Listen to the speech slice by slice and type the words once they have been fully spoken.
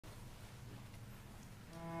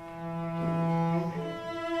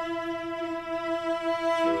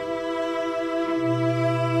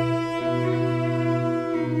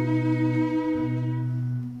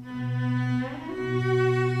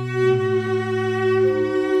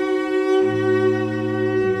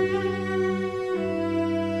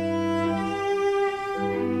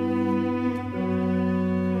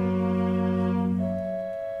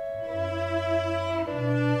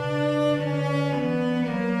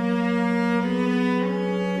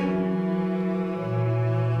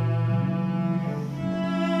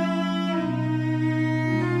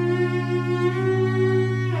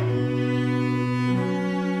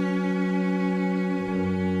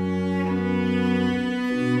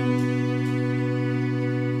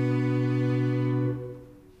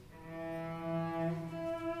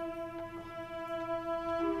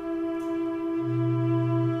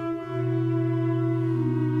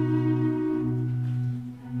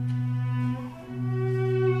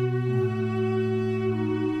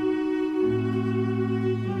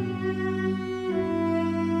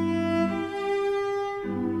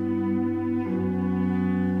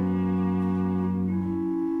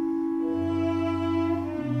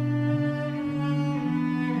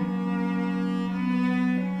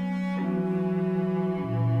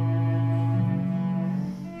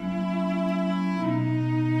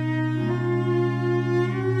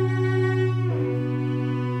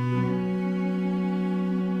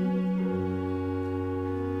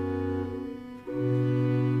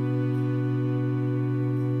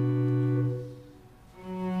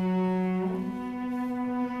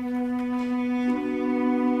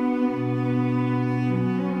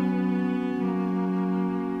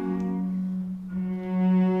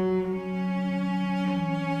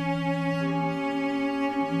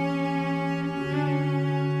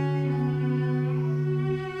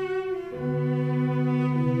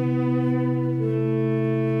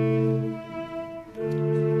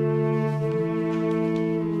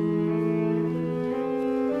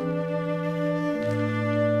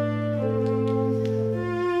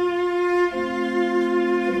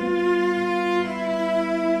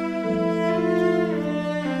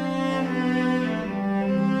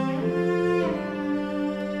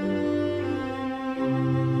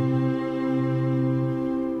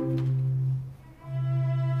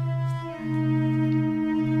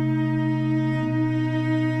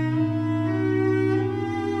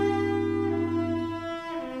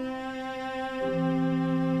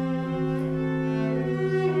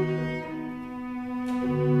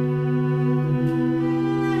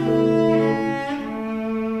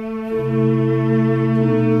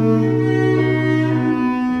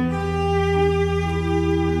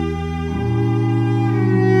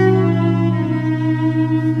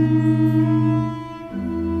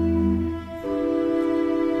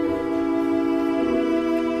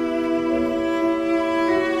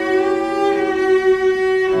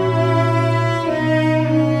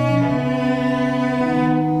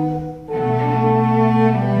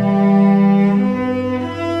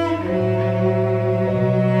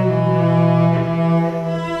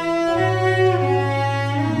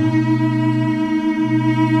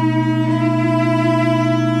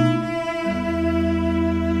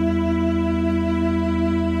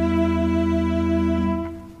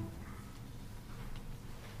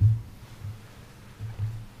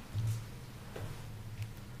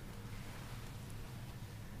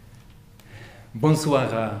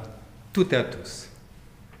Bonsoir à toutes et à tous.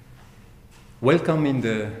 Welcome in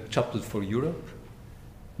the Chapel for Europe,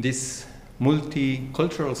 this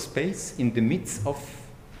multicultural space in the midst of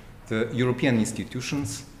the European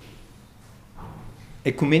institutions,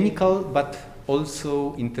 ecumenical but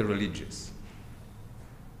also interreligious.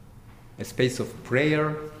 A space of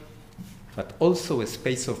prayer, but also a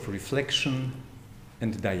space of reflection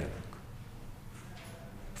and dialogue.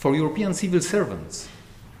 For European civil servants,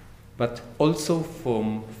 but also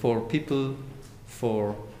for people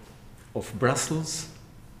of Brussels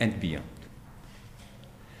and beyond.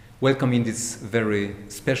 Welcome in this very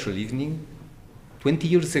special evening. 20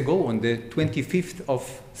 years ago, on the 25th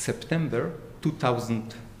of September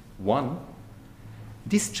 2001,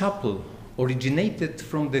 this chapel originated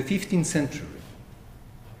from the 15th century.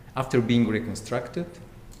 After being reconstructed,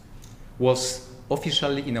 was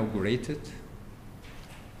officially inaugurated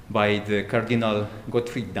by the Cardinal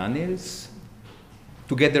Gottfried Daniels,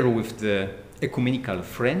 together with the ecumenical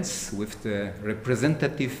friends, with the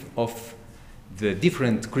representative of the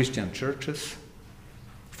different Christian churches,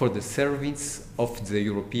 for the service of the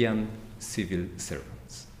European civil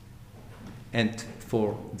servants and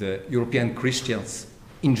for the European Christians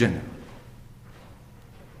in general.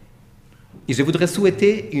 Et je voudrais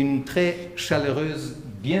souhaiter une très chaleureuse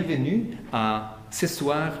bienvenue ce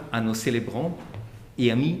soir à nos célébrants et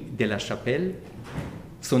amis de la Chapelle,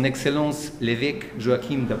 Son Excellence l'évêque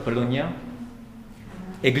Joachim d'Apollonia,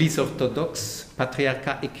 Église orthodoxe,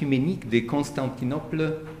 Patriarcat œcuménique de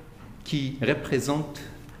Constantinople, qui représente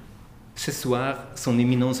ce soir son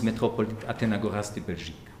éminence métropolite Athénagoras de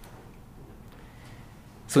Belgique.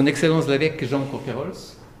 Son Excellence l'évêque Jean Kockerols,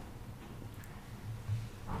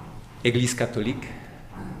 Église catholique,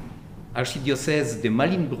 Archdiocèse de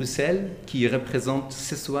Malines-Bruxelles, qui représente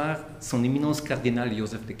ce soir son éminence Cardinal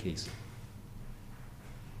Jozef De Kesel.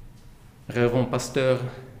 Révérend pasteur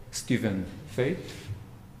Stephen Fuite,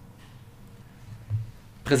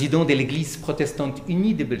 président de l'Église protestante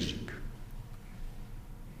unie de Belgique,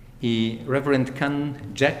 et Reverend Canon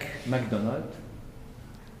Jack McDonald,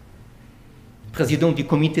 président du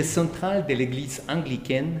comité central de l'Église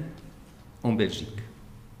anglicaine en Belgique.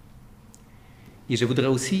 Et je voudrais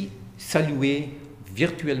aussi saluer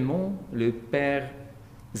virtuellement le père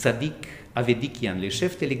Zadik Avedikian, le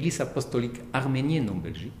chef de l'Église apostolique arménienne en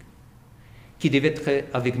Belgique, qui devait être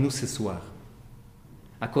avec nous ce soir.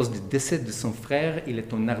 À cause du décès de son frère, il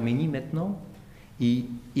est en Arménie maintenant, et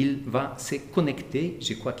il va se connecter,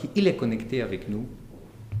 je crois qu'il est connecté avec nous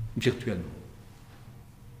virtuellement.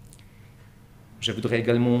 Je voudrais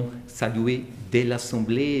également saluer dès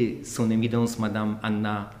l'Assemblée son éminence Madame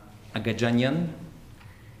Anna Agadjanian,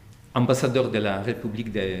 ambassadeur de la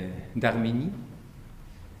République d'Arménie,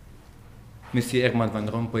 M. Herman Van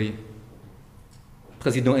Rompuy,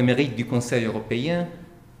 président émérite du Conseil européen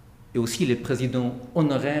et aussi le président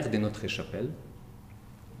honoraire de notre chapelle,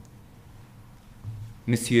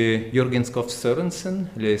 M. Jørgenskov Sørensen,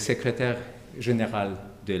 le secrétaire général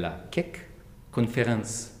de la CEC,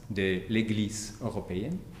 conférence de l'Église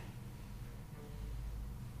européenne,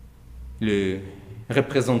 le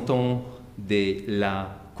représentant de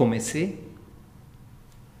la Comessé,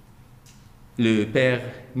 le père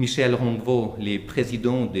Michel Rondeau, le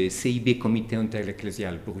président du CIB, Comité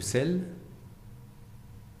interecclésial Bruxelles,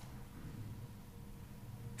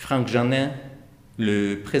 Franck Janin,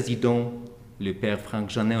 le père Franck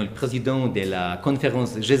Janin, le président de la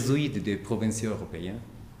conférence jésuite des provinciaux européens,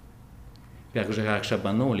 père Gérard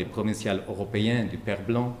Chabanon, le provincial européen du Père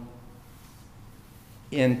Blanc,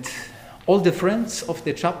 and all the friends of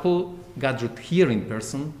the chapel gathered here in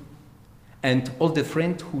person, and all the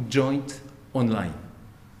friends who joined online.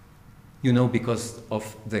 You know, because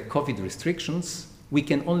of the COVID restrictions, we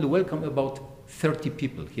can only welcome about 30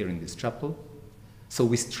 people here in this chapel, so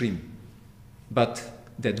we stream. But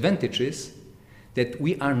the advantage is that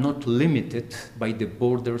we are not limited by the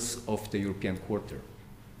borders of the European quarter.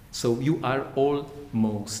 So you are all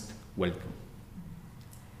most welcome.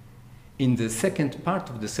 In the second part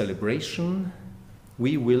of the celebration,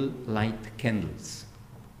 we will light candles.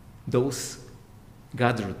 Those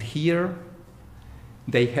gathered here,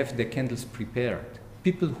 they have the candles prepared.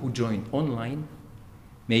 People who join online,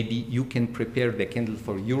 maybe you can prepare the candle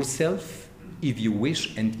for yourself if you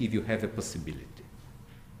wish and if you have a possibility.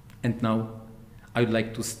 And now, I would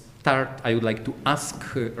like to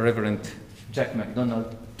ask Reverend Jack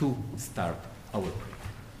McDonald to start our prayer.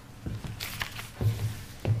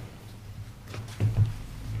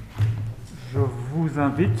 Je vous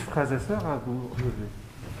invite, frères et sœurs, à vous relever.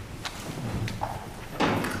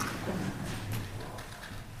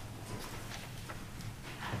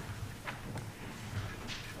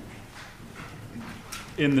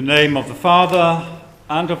 In the name of the Father,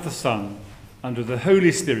 and of the Son, and of the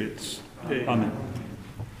Holy Spirit. Amen.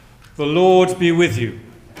 The Lord be with you.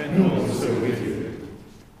 And also with you.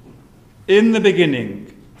 In the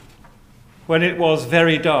beginning, when it was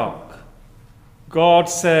very dark, God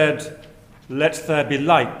said, "Let there be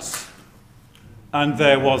light," and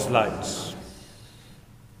there was light.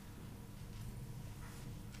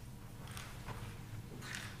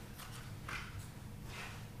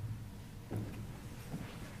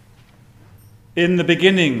 In the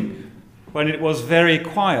beginning, when it was very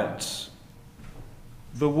quiet,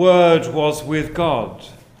 the Word was with God,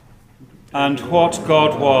 and what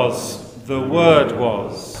God was, the Word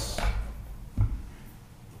was.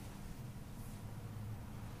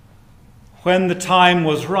 When the time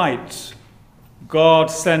was right, God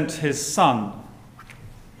sent his Son.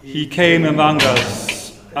 He came among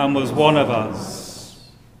us and was one of us.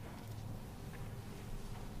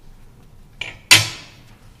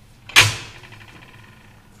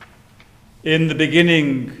 In the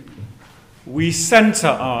beginning, we center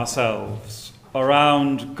ourselves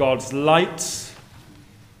around God's light,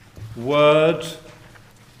 word,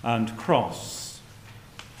 and cross.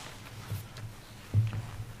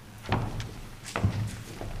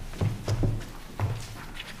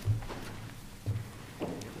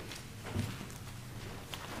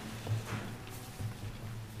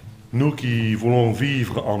 Nous qui voulons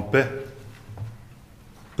vivre en paix,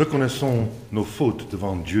 reconnaissons nos fautes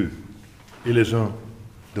devant Dieu et les uns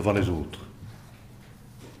devant les autres.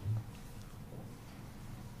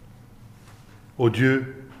 Ô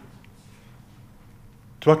Dieu,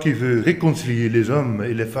 toi qui veux réconcilier les hommes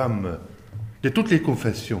et les femmes de toutes les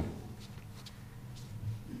confessions,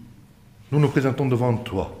 nous nous présentons devant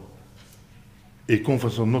toi et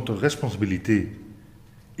confessons notre responsabilité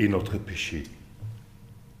et notre péché.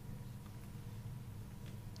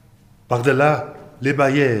 Par-delà les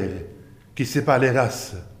barrières qui séparent les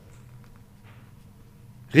races,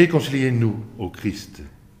 réconciliez-nous au Christ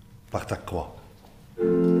par ta croix.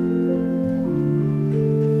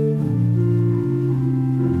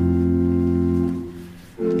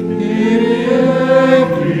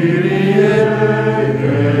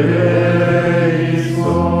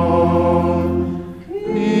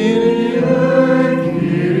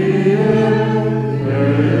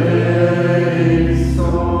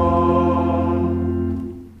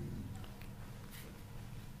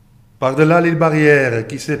 Par-delà les barrières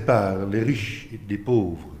qui séparent les riches des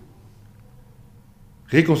pauvres,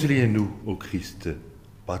 réconciliez-nous au Christ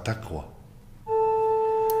par ta croix.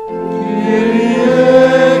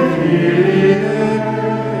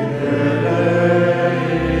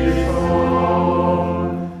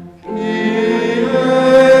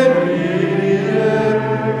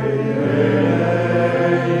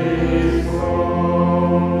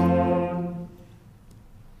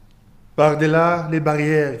 Par-delà les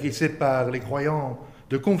barrières qui séparent les croyants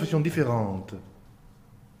de confessions différentes,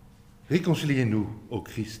 réconciliez-nous au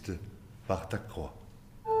Christ par ta croix.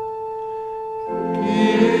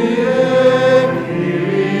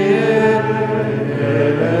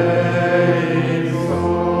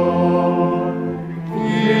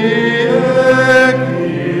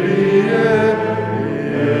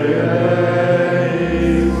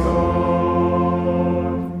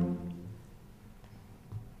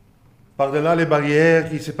 Par-delà les barrières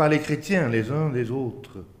qui séparent les chrétiens les uns des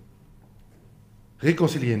autres,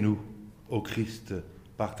 réconciliez-nous au Christ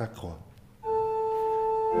par ta croix.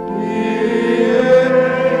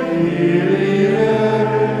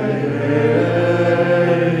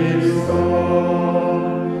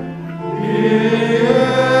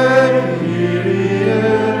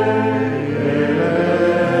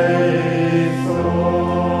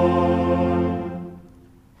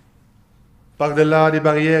 Par-delà les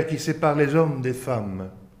barrières qui séparent les hommes des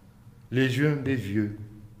femmes, les jeunes des vieux,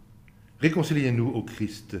 réconciliez-nous au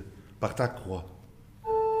Christ par ta croix.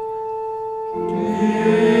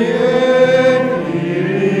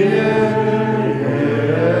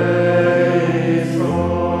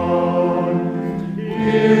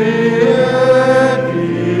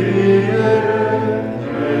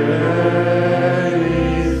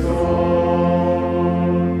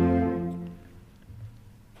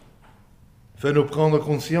 Fais-nous prendre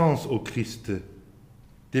conscience, ô Christ,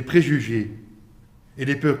 des préjugés et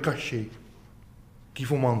des peurs cachées qui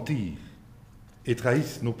font mentir et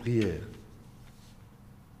trahissent nos prières.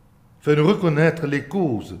 Fais-nous reconnaître les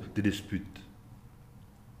causes des disputes.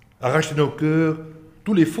 Arrache de nos cœurs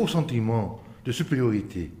tous les faux sentiments de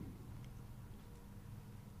supériorité.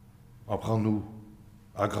 Apprends-nous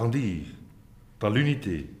à grandir dans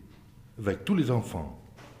l'unité avec tous les enfants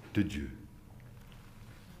de Dieu.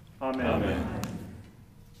 Amen. Amen.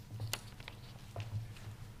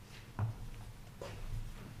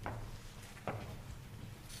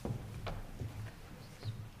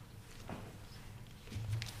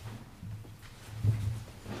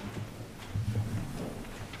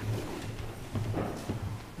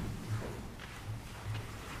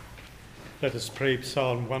 Let us pray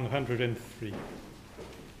Psalm 103.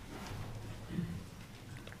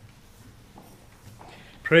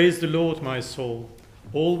 Praise the Lord, my soul.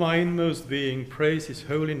 All my inmost being, praise his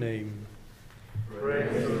holy name.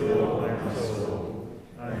 Praise the Lord, my soul,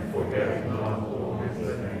 and forget not all his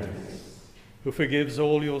benefits. Who forgives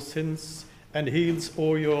all your sins and heals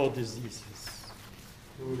all your diseases.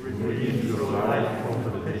 Who redeems your life from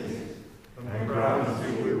the pit and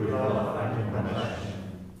crowns you with love and compassion.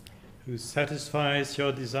 Who satisfies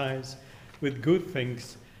your desires with good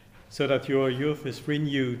things, so that your youth is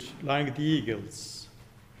renewed like the eagles.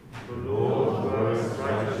 The Lord works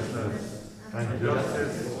righteousness and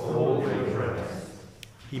justice always rest.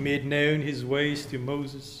 He made known his ways to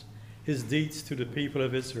Moses, his deeds to the people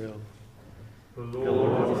of Israel. The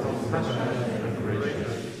Lord is compassionate and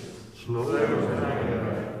gracious, slow to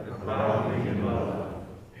anger, abounding in love.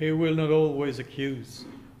 He will not always accuse,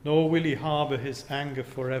 nor will he harbor his anger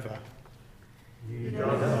forever. He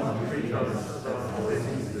does not treat us as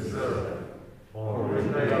sins deserve, or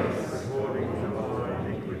repay us according to our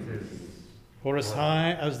iniquities. For as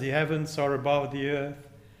high as the heavens are above the earth,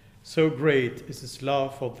 so great is his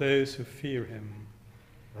love for those who fear him.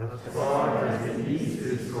 As far as the east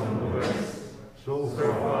is from the west, so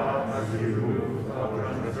far as he removed our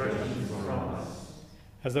transgressions from us.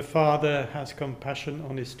 As the Father has compassion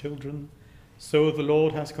on his children, so the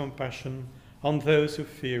Lord has compassion on those who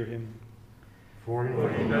fear him. For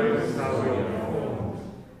he knows how we are formed.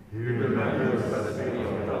 He remembers that we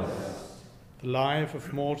are dust. The life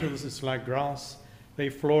of mortals is like grass, they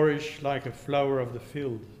flourish like a flower of the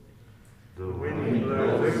field. The wind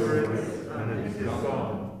blows over it, and it is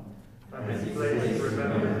gone, and its place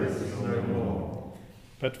remembers it no more.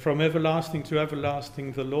 But from everlasting to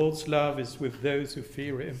everlasting, the Lord's love is with those who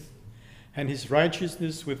fear him, and his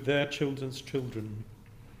righteousness with their children's children.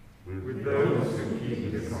 With those who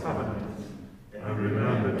keep his covenant, and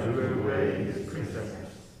remember to obey his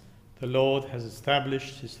precepts. The Lord has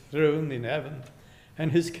established his throne in heaven,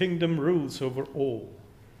 and his kingdom rules over all.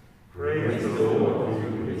 Praise the Lord,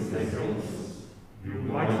 you his angels, you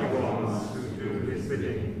mighty ones who do his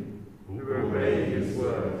bidding, who obey his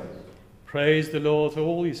word. Praise the Lord,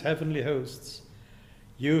 all his heavenly hosts,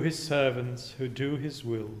 you his servants who do his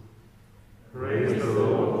will. Praise the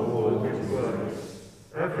Lord, all his works,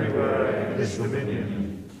 everywhere in his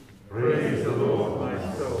dominion. Praise the Lord,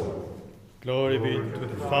 my soul. Glory be to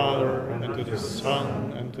the Father, and to the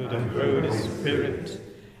Son, and to the Holy Spirit,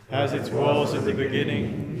 as it was in the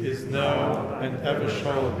beginning, is now, and ever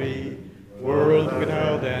shall be, world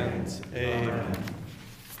without end. Amen.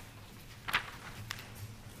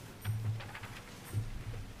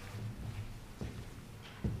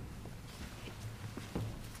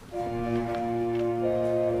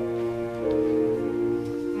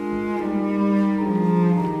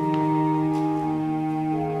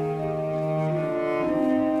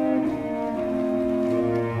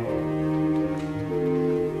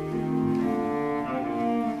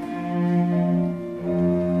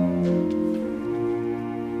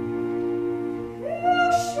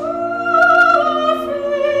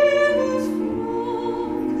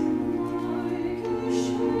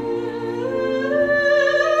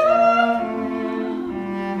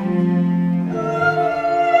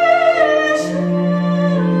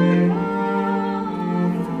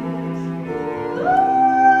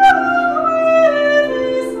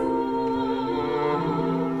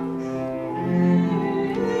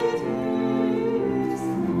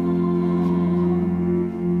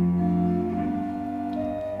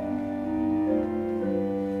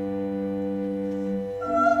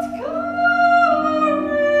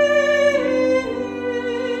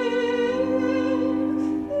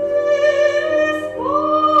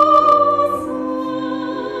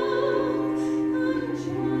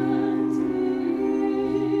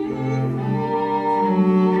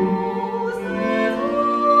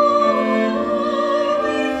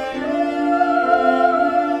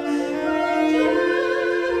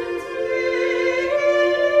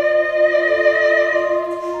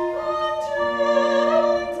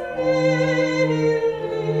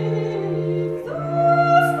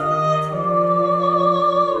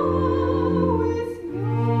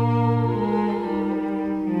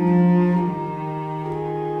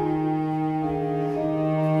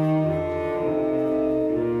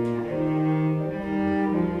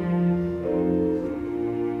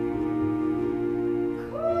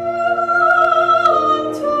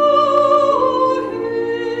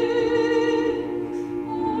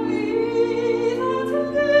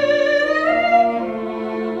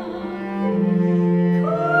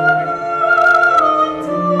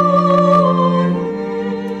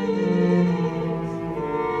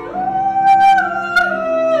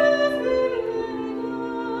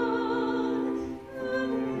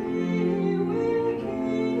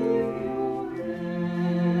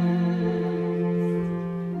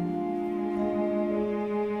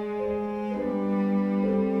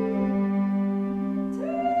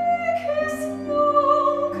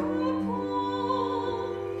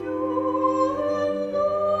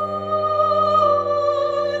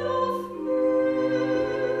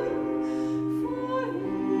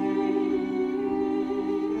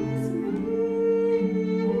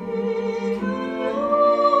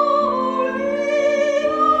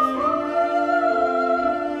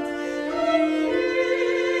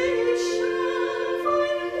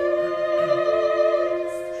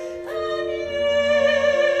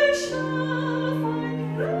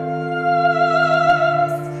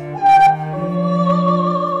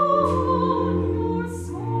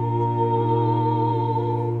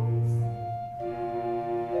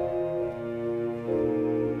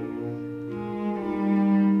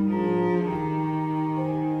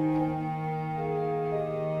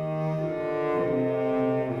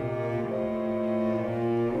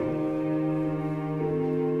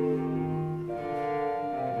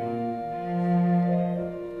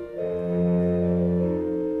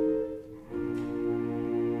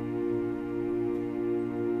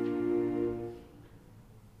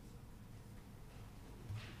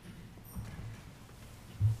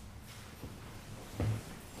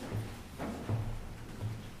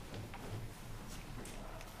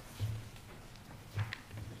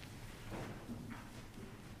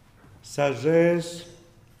 Sagesse,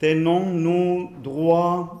 tenons-nous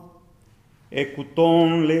droit,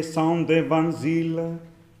 écoutons les saints évangiles,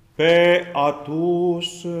 paix à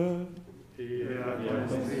tous.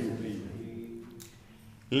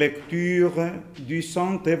 Lecture du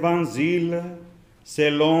Saint Évangile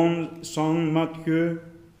selon Saint Matthieu.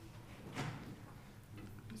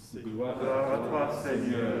 Gloire à toi,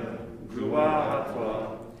 Seigneur, gloire à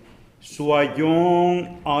toi. Soyons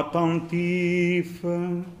attentifs.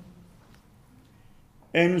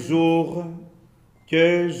 Un jour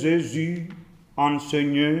que Jésus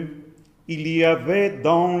enseignait, il y avait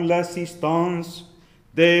dans l'assistance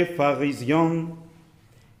des pharisiens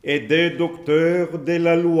et des docteurs de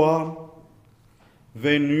la loi,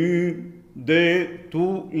 venus de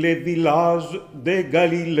tous les villages de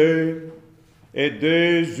Galilée et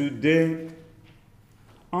de Judée,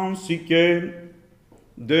 ainsi que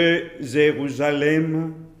de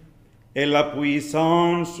Jérusalem, et la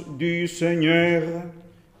puissance du Seigneur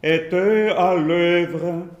était à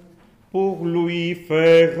l'œuvre pour lui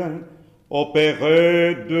faire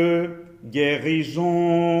opérer de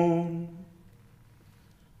guérison.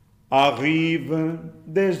 Arrivent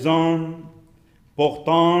des hommes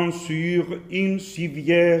portant sur une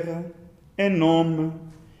civière un homme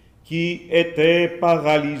qui était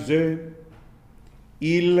paralysé.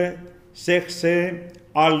 Il cherchait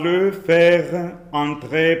à le faire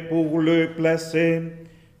entrer pour le placer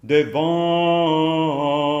devant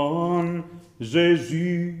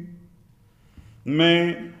Jésus.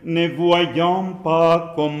 Mais ne voyant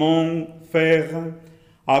pas comment faire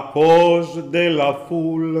à cause de la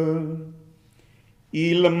foule,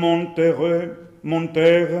 ils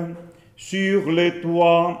montèrent sur le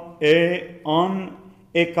toit et en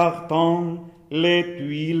écartant les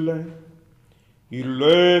tuiles, ils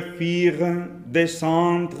le firent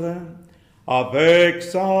descendre avec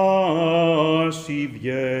sa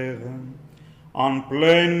civière en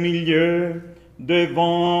plein milieu devant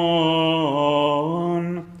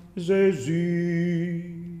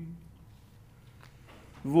Jésus.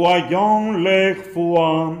 Voyant leur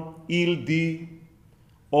foi, il dit: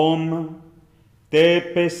 Homme, tes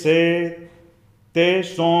péchés te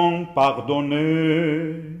sont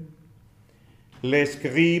pardonnés. Les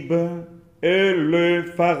scribes et le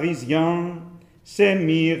pharisien se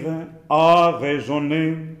mirent à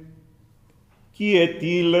raisonner. Qui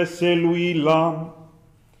est-il celui-là?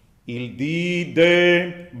 Il dit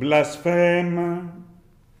des blasphèmes.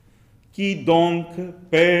 Qui donc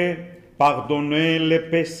peut pardonner les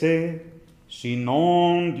péchés,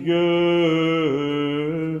 sinon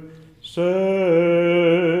Dieu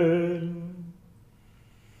seul?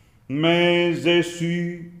 Mais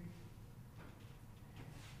Jésus,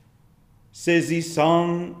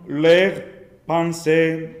 saisissant leurs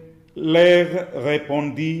pensées, leur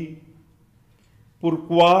répondit: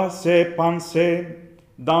 Pourquoi ces pensées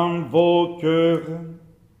dans vos cœurs?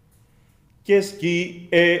 Qu'est-ce qui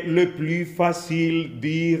est le plus facile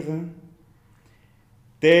dire?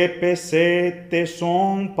 Tes péchés te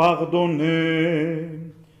sont pardonnés,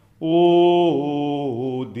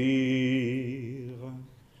 ou dire: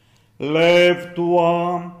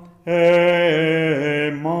 Lève-toi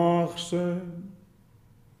et marche.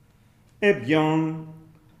 Eh bien,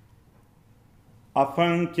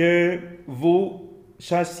 afin que vous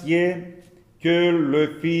sachiez que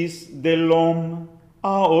le Fils de l'homme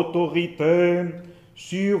a autorité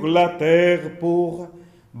sur la terre pour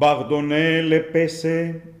pardonner les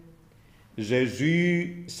péchés,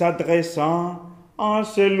 Jésus s'adressa à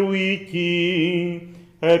celui qui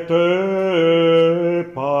était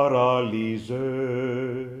paralysé: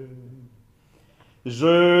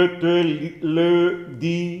 Je te le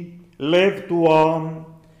dis, lève-toi,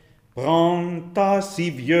 prends ta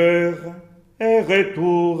civière et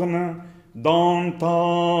retourne dans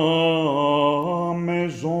ta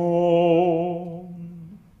maison.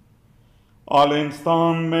 À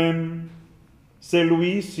l'instant même,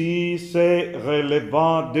 celui-ci se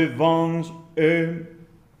releva devant eux.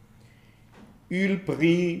 Il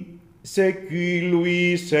prit ce qui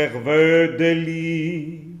lui servait de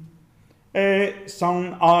lit et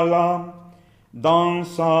s'en alla dans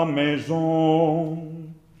sa maison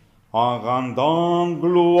en rendant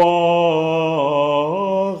gloire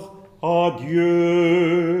à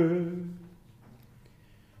Dieu.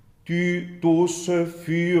 Tous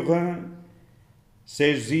furent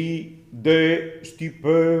saisis de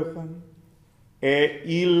stupeur et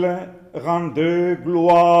ils rendaient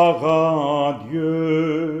gloire à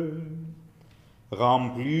Dieu.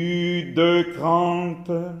 Remplis de crainte,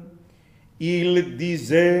 ils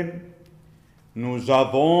disaient: Nous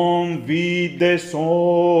avons vu des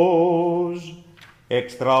choses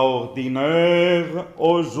extraordinaire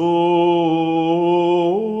aujourd'hui.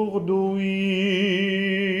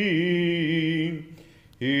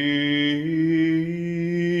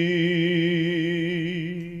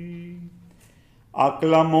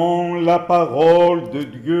 Acclamons la parole de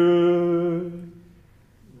Dieu.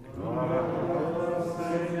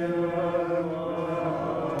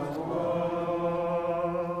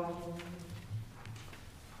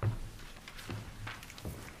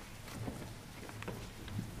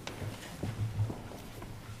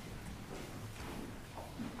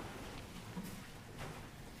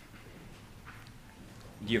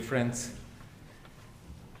 Dear friends,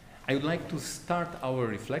 I would like to start our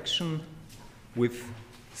reflection with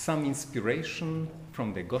some inspiration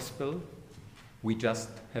from the Gospel we just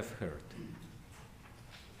have heard.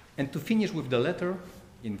 And to finish with the letter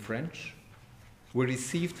in French we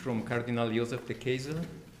received from Cardinal Jozef De Kesel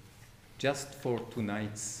just for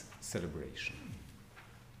tonight's celebration.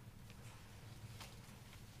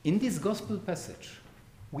 In this Gospel passage,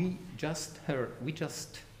 we just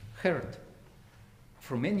heard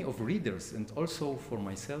from many of readers and also for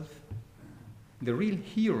myself, the real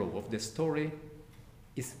hero of the story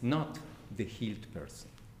is not the healed person.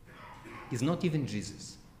 It's not even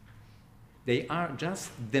Jesus. They are just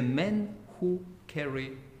the men who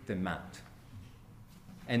carry the mat.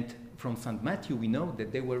 And from St. Matthew we know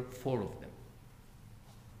that there were 4 of them.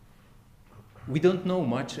 We don't know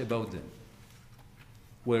much about them,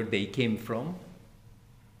 where they came from,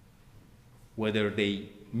 whether they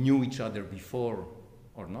knew each other before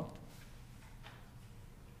or not,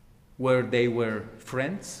 where they were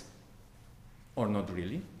friends or not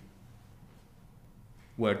really,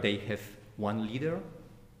 where they have one leader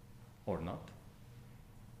or not.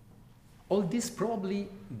 All this probably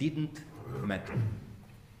didn't matter.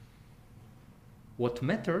 What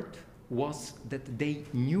mattered was that they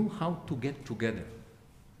knew how to get together.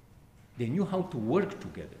 They knew how to work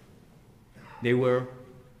together. They were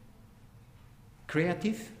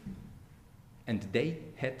creative and they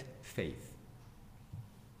had faith.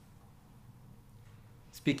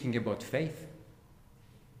 Speaking about faith,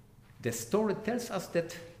 the story tells us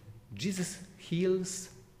that Jesus heals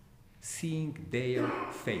seeing their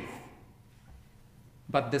faith.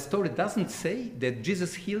 But the story doesn't say that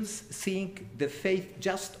Jesus heals seeing the faith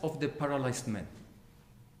just of the paralyzed man.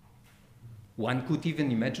 One could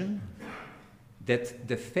even imagine that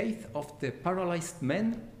the faith of the paralyzed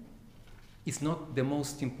man is not the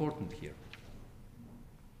most important here.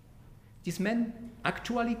 This man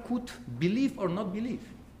actually could believe or not believe.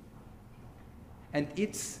 And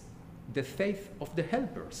it's the faith of the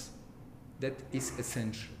helpers that is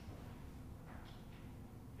essential.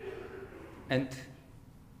 And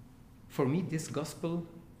for me, this gospel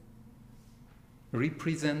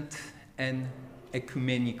represents an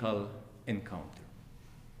ecumenical encounter.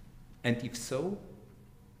 And if so,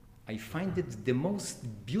 I find it the most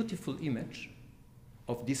beautiful image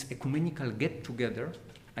of this ecumenical get-together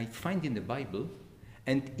I find in the Bible,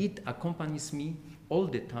 and it accompanies me all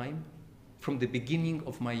the time from the beginning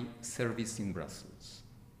of my service in Brussels,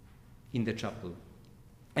 in the chapel.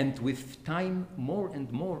 And with time, more and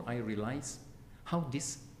more, I realize how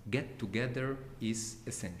this get-together is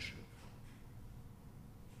essential.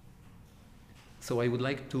 So I would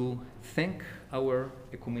like to thank our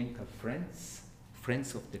ecumenical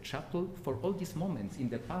friends of the chapel, for all these moments in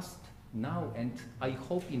the past, now, and I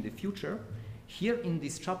hope in the future, here in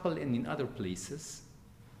this chapel and in other places.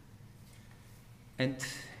 And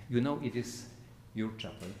you know, it is your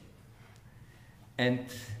chapel. And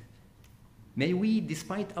may we,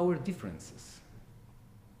 despite our differences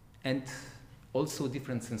and also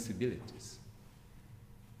different sensibilities,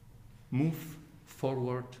 move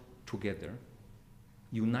forward together,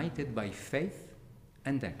 united by faith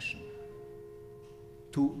and action,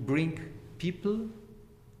 to bring people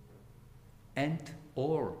and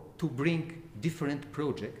or to bring different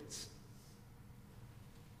projects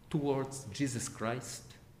towards Jesus Christ,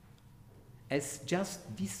 as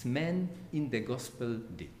just this man in the gospel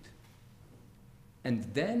did. And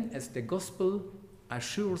then, as the gospel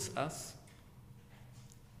assures us,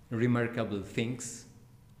 remarkable things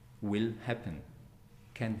will happen,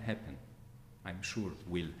 can happen, I'm sure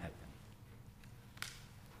will happen.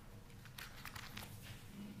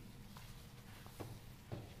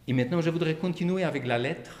 Et maintenant, je voudrais continuer avec la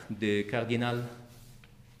lettre de Cardinal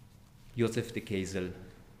Jozef De Kesel.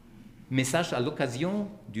 Message à l'occasion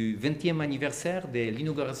du 20e anniversaire de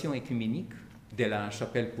l'inauguration œcuménique de la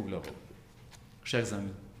Chapelle pour l'Europe. Chers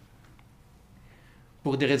amis,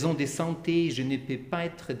 pour des raisons de santé, je ne peux pas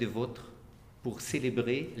être de vôtre pour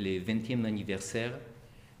célébrer le 20e anniversaire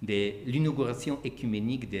de l'inauguration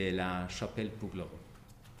œcuménique de la Chapelle pour l'Europe.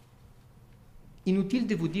 Inutile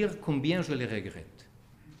de vous dire combien je le regrette.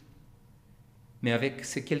 Mais avec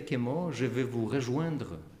ces quelques mots, je veux vous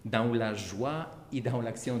rejoindre dans la joie et dans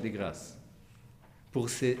l'action de grâce pour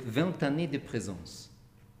ces 20 années de présence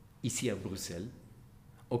ici à Bruxelles,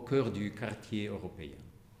 au cœur du quartier européen.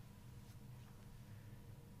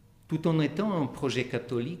 Tout en étant un projet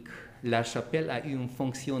catholique, la chapelle a eu une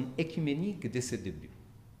fonction œcuménique dès ses débuts.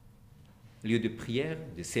 Lieu de prière,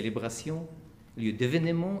 de célébration, lieu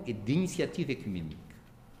d'événements et d'initiatives œcuméniques.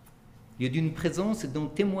 Lieu d'une présence et d'un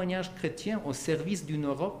témoignage chrétien au service d'une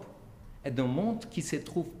Europe et d'un monde qui se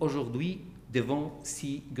trouve aujourd'hui devant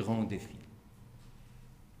si grands défis.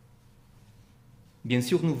 Bien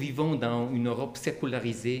sûr, nous vivons dans une Europe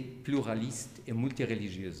sécularisée, pluraliste et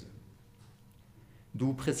multireligieuse.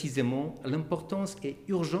 D'où précisément l'importance et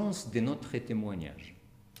l'urgence de notre témoignage.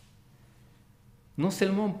 Non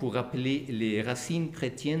seulement pour rappeler les racines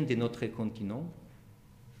chrétiennes de notre continent,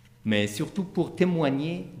 mais surtout pour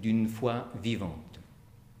témoigner d'une foi vivante,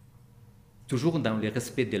 toujours dans le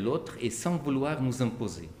respect de l'autre et sans vouloir nous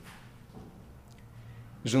imposer.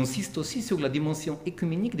 J'insiste aussi sur la dimension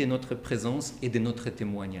œcuménique de notre présence et de notre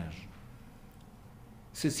témoignage.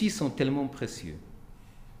 Ceux-ci sont tellement précieux.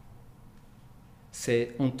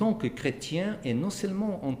 C'est en tant que chrétien et non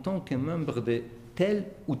seulement en tant que membre de telle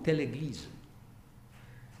ou telle église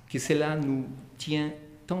que cela nous tient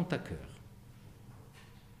tant à cœur.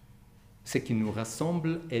 Ce qui nous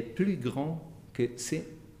rassemble est plus grand que ce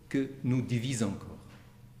que nous divise encore.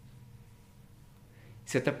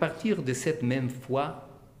 C'est à partir de cette même foi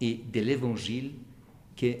et de l'Évangile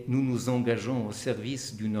que nous nous engageons au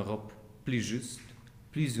service d'une Europe plus juste,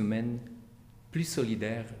 plus humaine, plus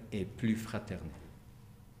solidaire et plus fraternelle.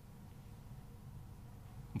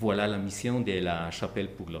 Voilà la mission de la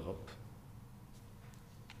Chapelle pour l'Europe.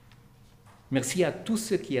 Merci à tous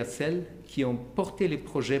ceux et à celles qui ont porté les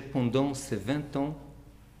projets pendant ces 20 ans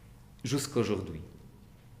jusqu'à aujourd'hui.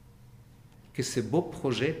 Que ce beau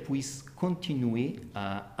projet puisse continuer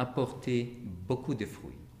à apporter beaucoup de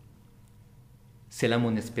fruits. C'est là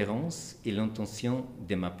mon espérance et l'intention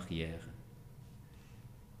de ma prière.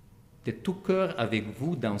 De tout cœur avec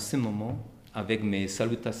vous dans ce moment, avec mes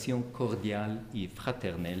salutations cordiales et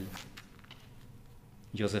fraternelles,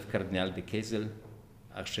 Joseph Cardinal De Kesel,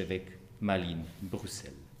 Archevêque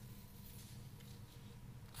Malines-Bruxelles.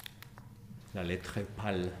 La lettre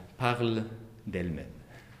parle d'elle-même.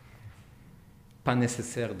 Pas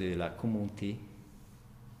nécessaire de la commenter.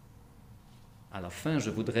 À la fin, je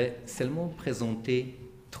voudrais seulement présenter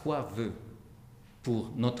 3 vœux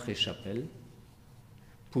pour notre chapelle,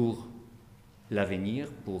 pour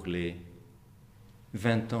l'avenir, pour les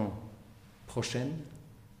 20 ans prochains,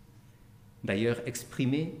 d'ailleurs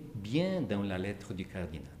exprimés bien dans la lettre du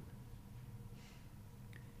cardinal.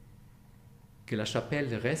 Que la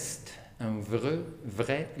chapelle reste un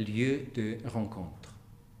vrai lieu de rencontre,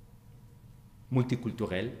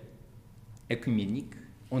 multiculturel, œcuménique,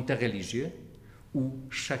 interreligieux, où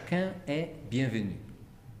chacun est bienvenu.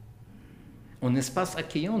 Un espace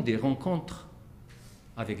accueillant des rencontres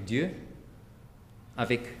avec Dieu,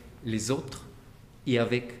 avec les autres et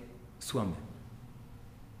avec soi-même.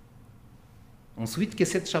 Ensuite, que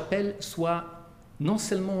cette chapelle soit non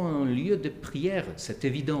seulement un lieu de prière, c'est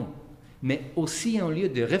évident, mais aussi un lieu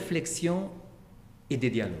de réflexion et de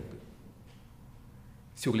dialogue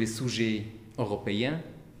sur les sujets européens,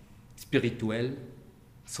 spirituels,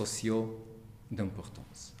 sociaux,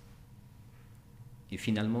 d'importance. Et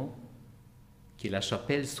finalement, que la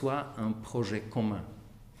chapelle soit un projet commun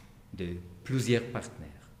de plusieurs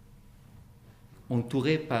partenaires,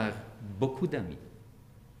 entouré par beaucoup d'amis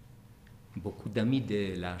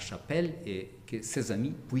de la chapelle, et que ces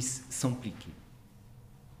amis puissent s'impliquer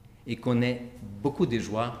et qu'on ait beaucoup de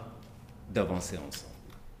joie d'avancer ensemble.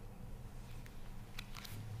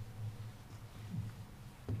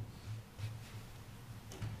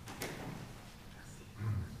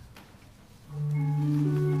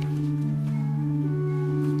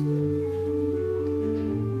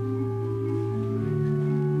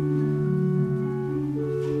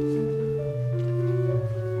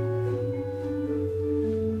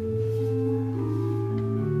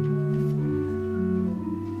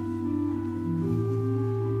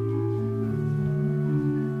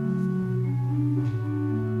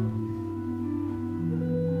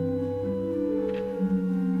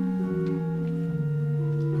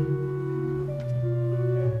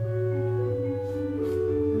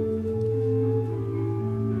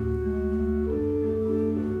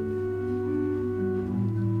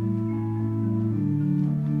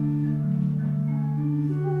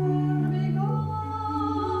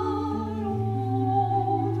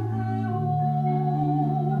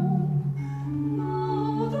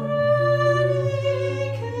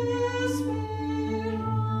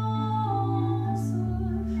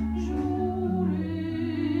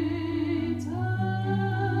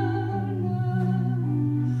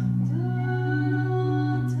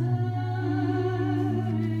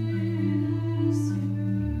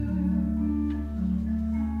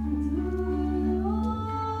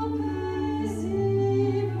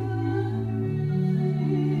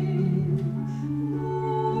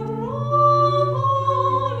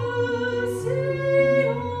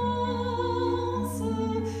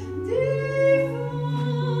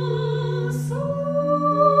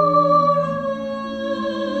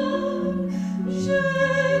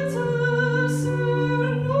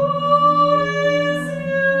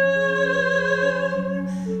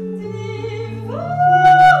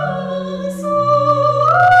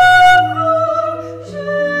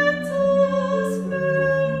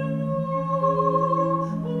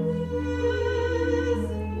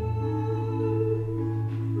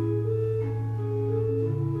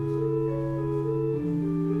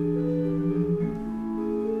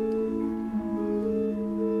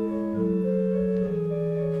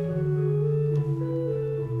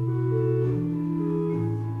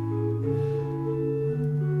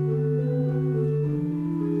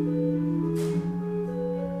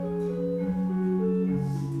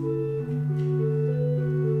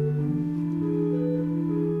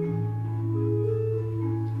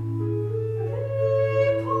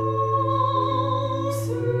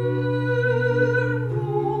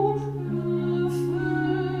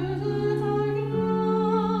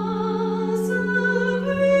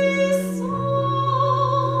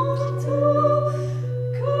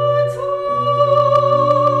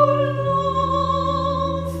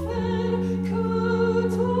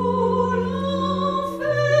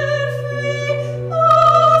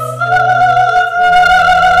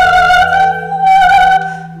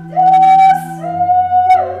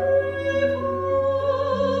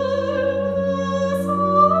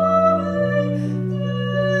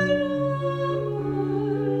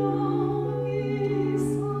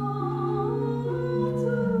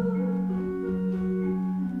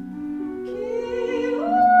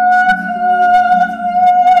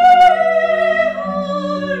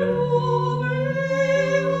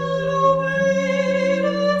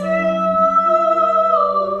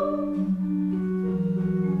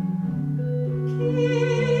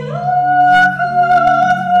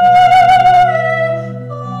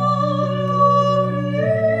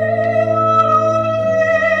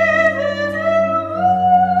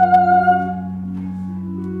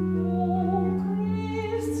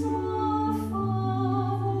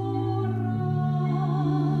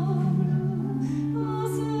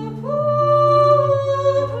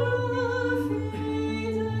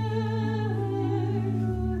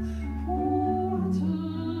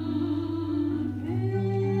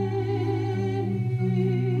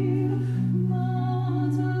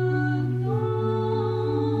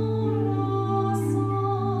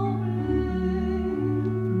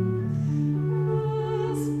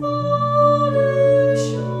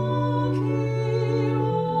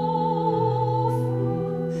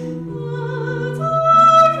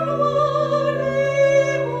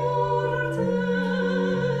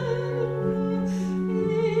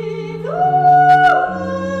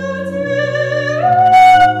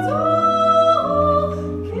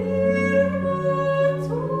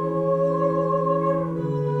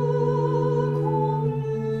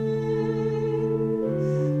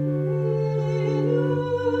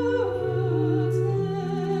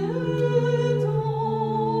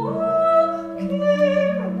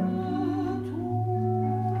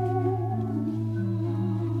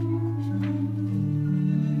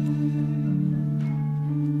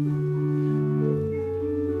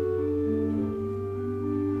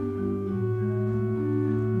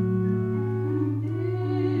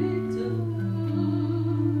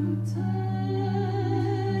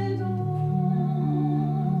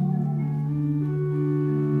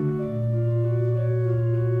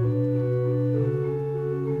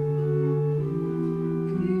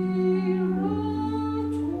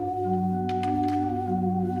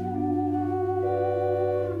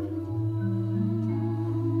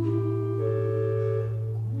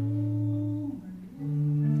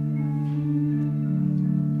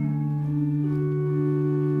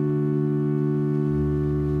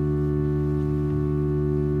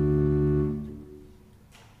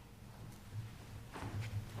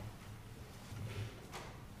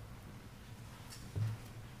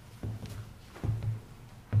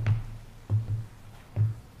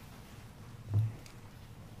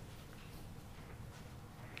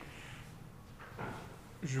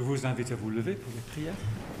 Je vous invite à vous lever pour les prières.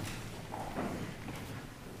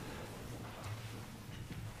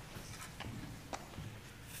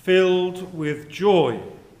 Filled with joy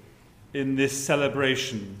in this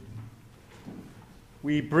celebration,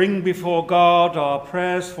 we bring before God our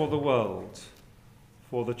prayers for the world,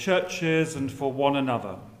 for the churches and for one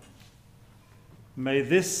another. May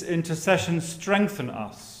this intercession strengthen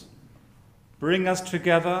us, bring us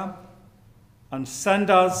together, and send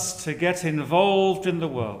us to get involved in the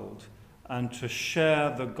world and to share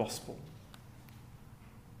the gospel.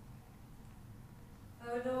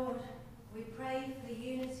 O Lord, we pray for the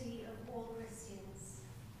unity of all Christians,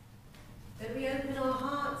 that we open our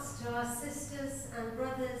hearts to our sisters and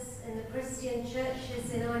brothers in the Christian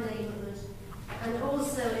churches in our neighbourhood, and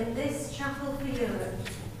also in this chapel for Europe,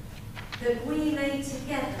 that we may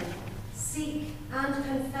together seek and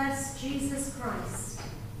confess Jesus Christ,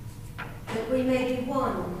 that we may be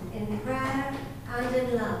one in prayer and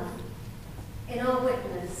in love, in our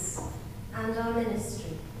witness and our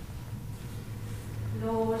ministry.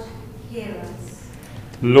 Lord, hear us.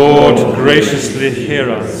 Lord, graciously hear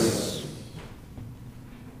us.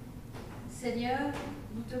 Seigneur,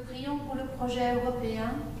 nous te prions pour le projet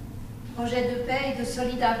européen, projet de paix et de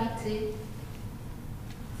solidarité,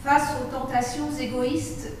 face aux tentations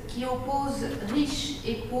égoïstes qui opposent riches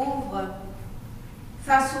et pauvres,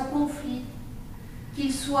 face aux conflits,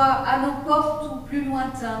 qu'ils soient à nos portes ou plus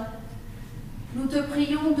lointains. Nous te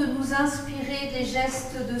prions de nous inspirer des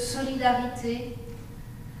gestes de solidarité,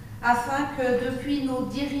 afin que, depuis nos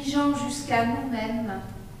dirigeants jusqu'à nous-mêmes,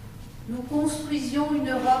 nous construisions une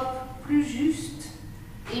Europe plus juste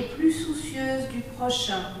et plus soucieuse du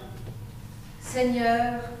prochain.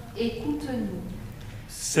 Seigneur, écoute-nous.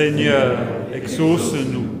 Seigneur,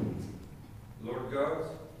 exauce-nous. Lord God,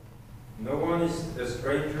 no one is a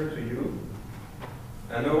stranger to you,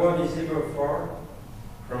 and no one is ever far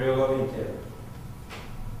from your loving care.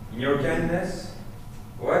 In your kindness,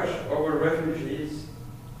 watch over refugees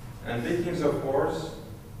and victims of wars,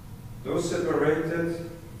 those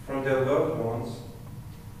separated from their loved ones,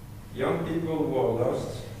 young people who are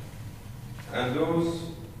lost, and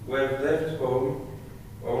those who have left home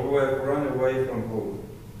or who have run away from home.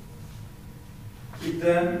 Keep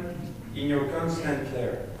them in your constant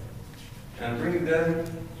care and bring them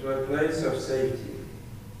to a place of safety.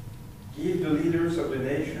 Give the leaders of the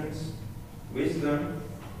nations wisdom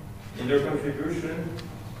in their contribution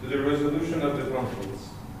to the resolution of the conflicts.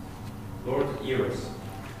 Lord, hear us.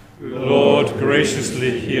 Lord,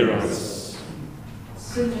 graciously hear us.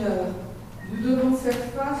 Seigneur, nous devons faire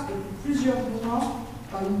face depuis plusieurs mois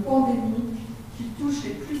à une pandémie qui touche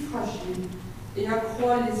les plus fragiles et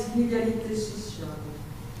accroît les inégalités sociales.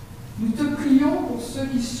 Nous te prions pour ceux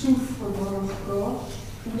qui souffrent dans leur corps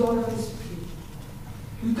ou dans leur esprit.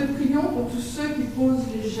 Nous te prions pour tous ceux qui posent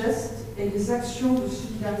les gestes et les actions de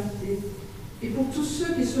solidarité et pour tous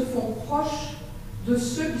ceux qui se font proches de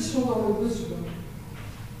ceux qui sont dans le besoin.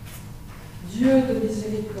 Dieu de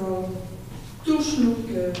miséricorde, touche nos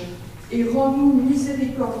cœurs et rends-nous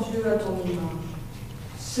miséricordieux à ton image.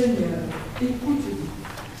 Seigneur, écoute-nous.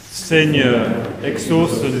 Seigneur,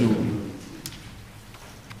 exauce-nous.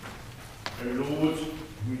 O Lord,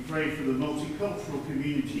 we pray for the multicultural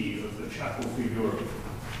community of the Chapel for Europe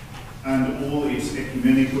and all its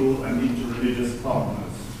ecumenical and interreligious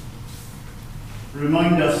partners.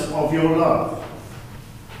 Remind us of your love.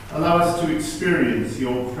 Allow us to experience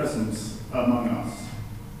your presence among us.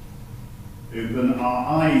 Open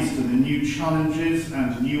our eyes to the new challenges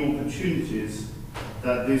and new opportunities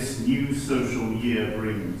that this new social year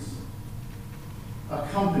brings.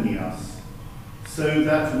 Accompany us so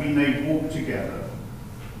that we may walk together,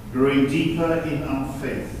 growing deeper in our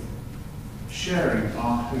faith, sharing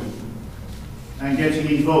our hope, and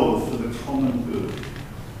getting involved for the common good.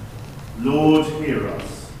 Lord, hear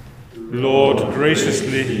us. Lord,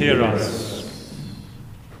 graciously hear us.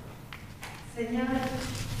 Seigneur,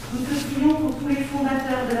 nous te prions pour tous les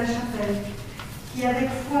fondateurs de la Chapelle, qui avec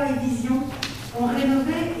foi et vision ont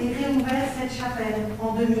rénové et réouvert cette chapelle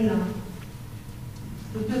en 2001.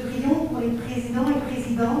 Nous te prions pour les présidents et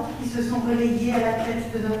présidentes qui se sont relégués à la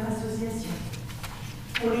tête de notre association,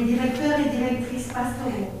 pour les directeurs et directrices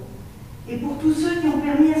pastoraux, et pour tous ceux qui ont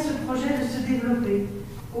permis à ce projet de se développer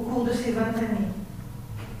au cours de ces 20 années.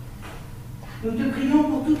 Nous te prions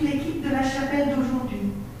pour toute l'équipe de la chapelle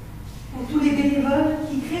d'aujourd'hui, pour tous les bénévoles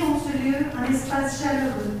qui créent en ce lieu un espace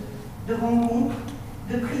chaleureux de rencontres,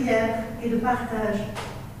 de prières et de partage.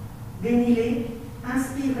 Bénis-les,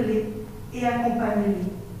 inspire-les et accompagne-les.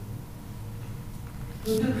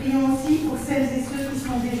 Nous te prions aussi pour celles et ceux qui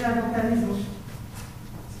sont déjà dans ta maison,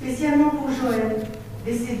 spécialement pour Joël,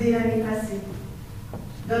 décédé l'année passée.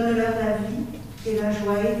 Donne-leur la vie et la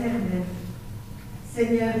joie éternelle.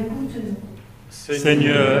 Seigneur, écoute-nous.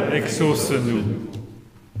 Seigneur, exauce-nous.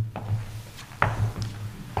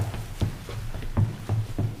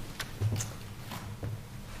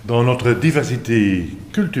 Dans notre diversité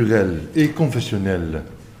culturelle et confessionnelle,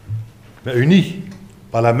 mais unis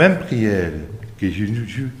par la même prière que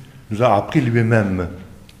Jésus nous a appris lui-même,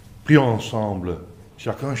 prions ensemble,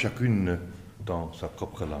 chacune dans sa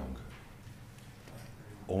propre langue.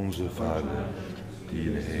 Onze Vader, die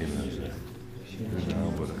in de hemel zijt, uw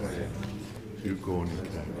naam wordt geheiligd, uw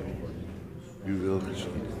koninkrijk komen, uw wil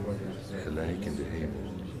geschieden, gelijk in de hemel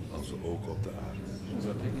als ook op de aarde.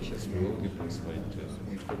 Unser tägliches Brot gib uns heute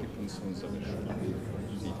und vergib uns unsere Schuld,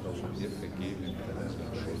 die auch wir vergeben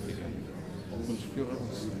unseren Schuldigen. Und führe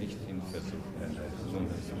uns nicht in Versuchung,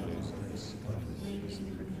 sondern erlöse uns von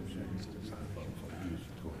Bösen.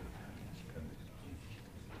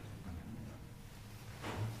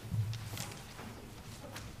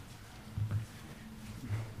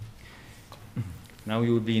 Now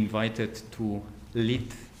you will be invited to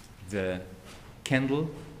lit the candle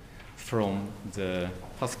from the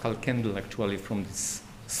Paschal candle, actually from this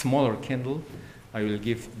smaller candle. I will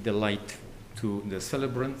give the light to the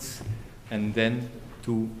celebrants and then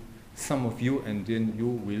to some of you, and then you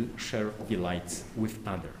will share the lights with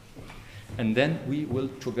others. And then we will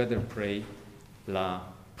together pray la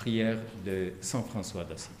prière de Saint François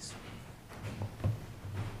d'Assise.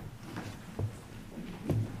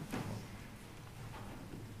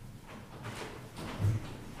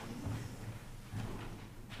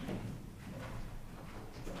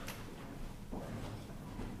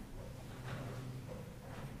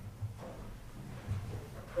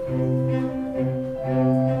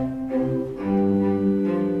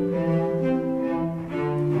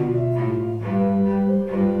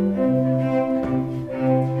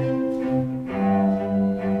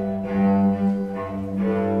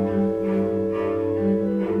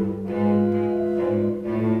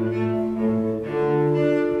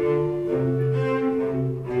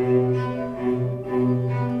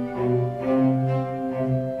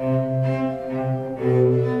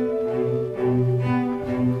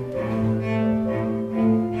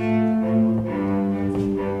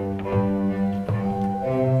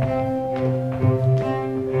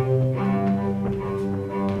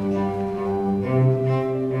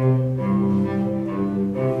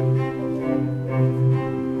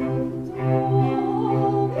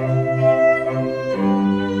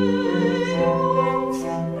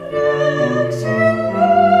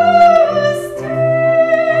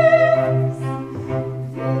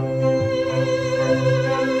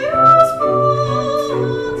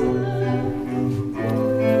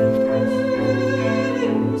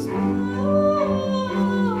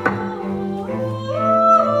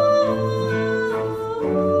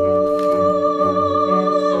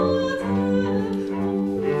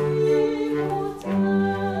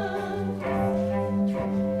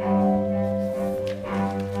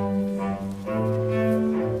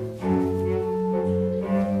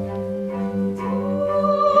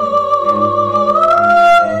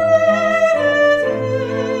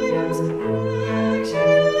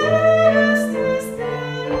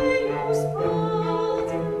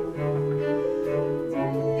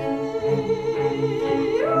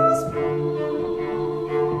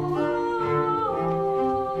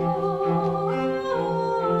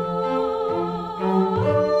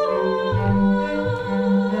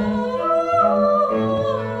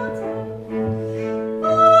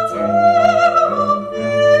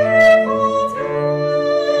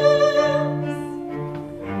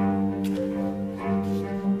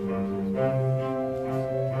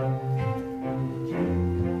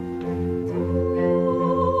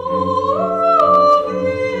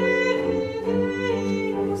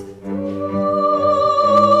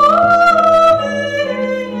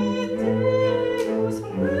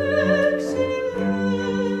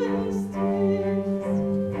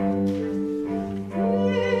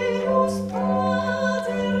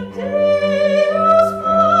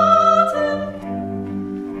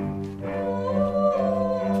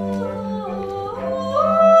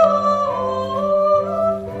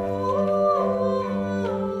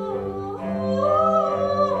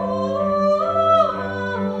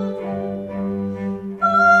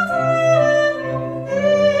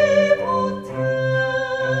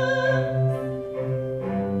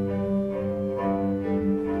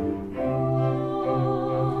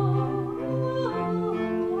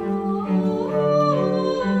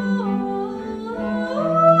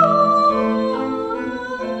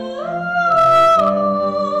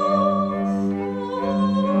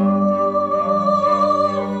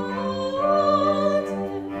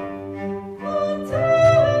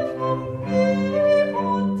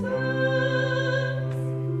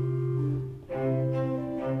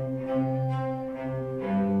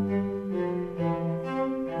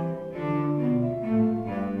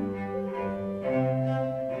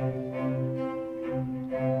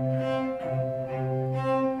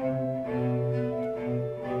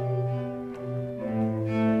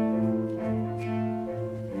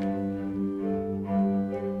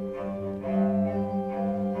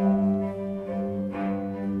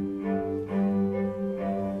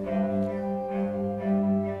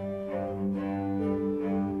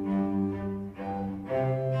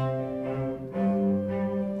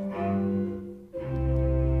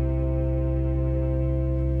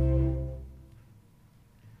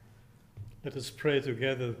 Let us pray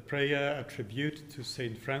together. Prayer attribute to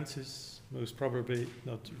Saint Francis, most probably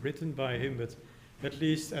not written by him, but at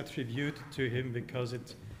least attribute to him because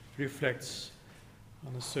it reflects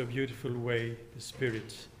on a so beautiful way the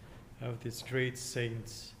spirit of this great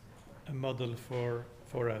saint, a model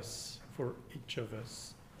for us, for each of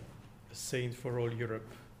us, a saint for all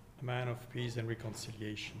Europe, a man of peace and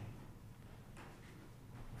reconciliation.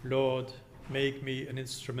 Lord, make me an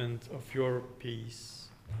instrument of your peace.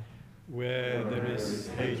 Where there is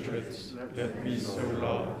hatred, let me sow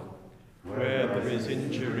love. Where there is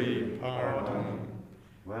injury, pardon.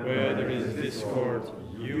 Where there is discord,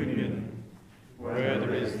 union. Where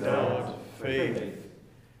there is doubt, faith.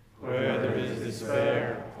 Where there is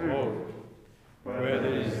despair, hope. Where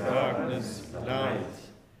there is darkness, light.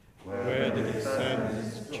 Where there is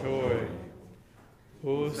sadness, joy.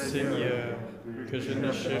 Ô Seigneur, que je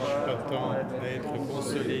ne cherche pas tant à être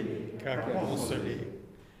consolé qu'à consoler,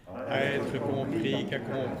 à être compris qu'à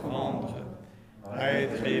comprendre, à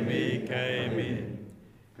être aimé qu'à aimer,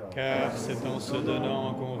 car c'est en se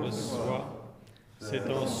donnant qu'on reçoit, c'est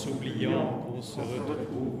en s'oubliant qu'on se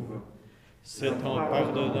retrouve, c'est en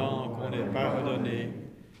pardonnant qu'on est pardonné,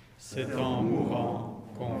 c'est en mourant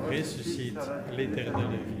qu'on ressuscite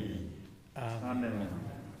l'éternelle vie. Amen.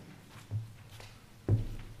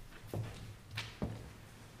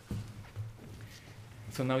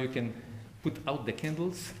 So now you can put out the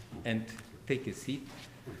candles and take a seat.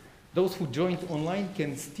 Those who joined online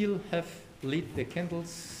can still have lit the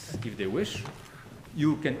candles if they wish.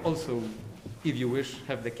 You can also, if you wish,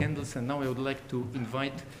 have the candles. And now I would like to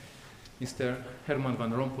invite Mr. Herman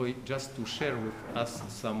van Rompuy just to share with us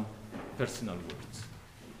some personal words.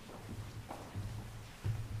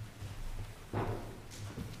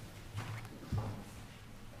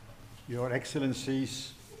 Your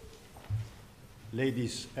Excellencies,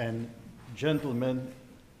 ladies and gentlemen,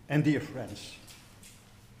 and dear friends,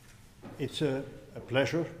 it's a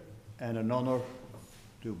pleasure and an honor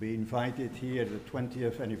to be invited here at the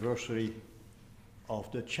 20th anniversary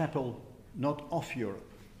of the Chapel, not of Europe,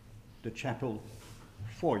 the Chapel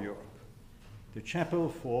for Europe, the Chapel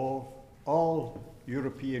for all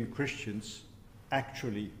European Christians,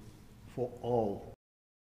 actually for all.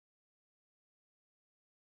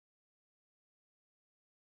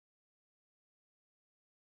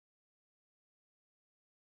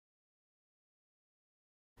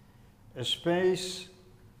 A space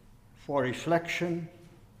for reflection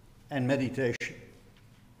and meditation,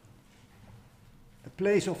 a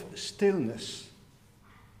place of stillness,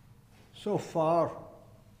 so far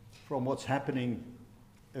from what's happening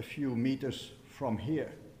a few meters from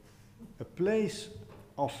here, a place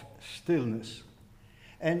of stillness.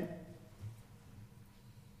 And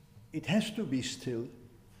it has to be still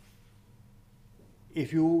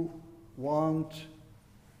if you want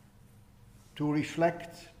to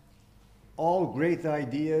reflect all great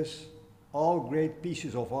ideas, all great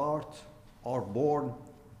pieces of art are born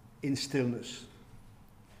in stillness.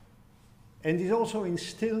 And it's also in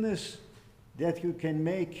stillness that you can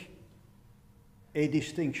make a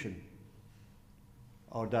distinction.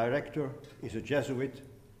 Our director is a Jesuit,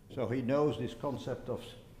 so he knows this concept of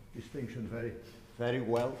distinction very, very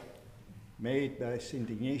well, made by St.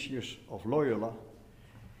 Ignatius of Loyola.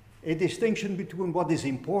 A distinction between what is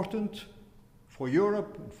important for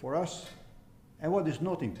Europe and for us, and what is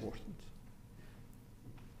not important.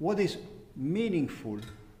 What is meaningful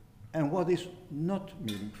and what is not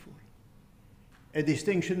meaningful. A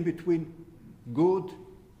distinction between good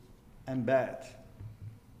and bad.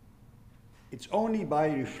 It's only by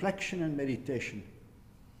reflection and meditation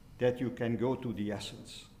that you can go to the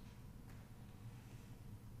essence.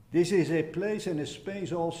 This is a place and a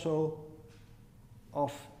space also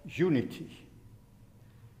of unity.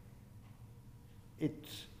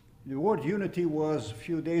 The word unity was a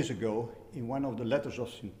few days ago in one of the letters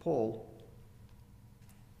of St. Paul.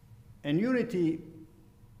 And unity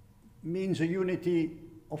means a unity,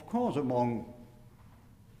 of course, among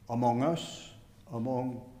us,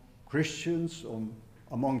 among Christians,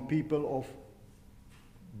 among people of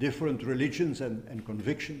different religions and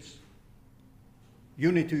convictions.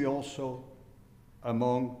 Unity also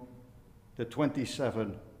among the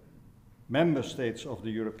 27 member states of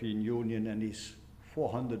the European Union and its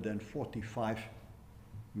 445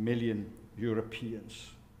 million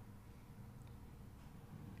Europeans.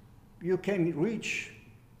 You can reach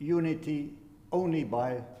unity only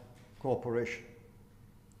by cooperation,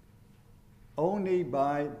 only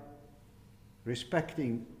by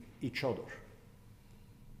respecting each other,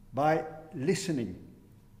 by listening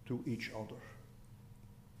to each other.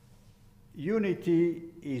 Unity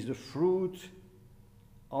is the fruit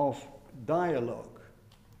of dialogue.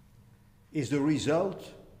 is the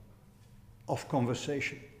result of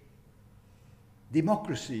conversation.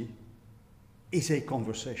 Democracy is a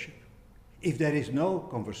conversation. If there is no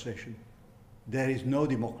conversation, there is no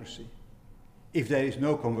democracy. If there is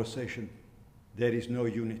no conversation, there is no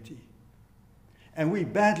unity. And we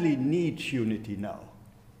badly need unity now.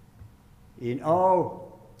 In our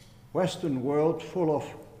Western world full of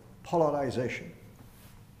polarization,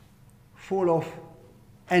 full of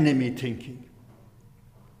enemy thinking,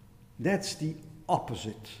 that's the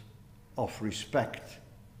opposite of respect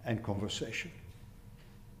and conversation.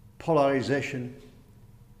 Polarization,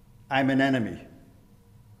 I'm an enemy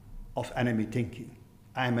of enemy thinking.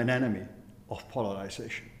 I'm an enemy of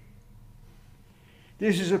polarization.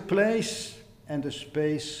 This is a place and a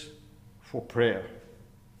space for prayer.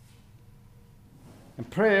 And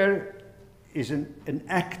prayer is an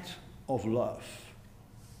act of love,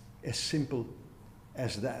 as simple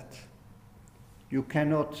as that. You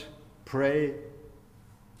cannot pray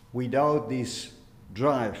without this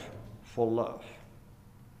drive for love.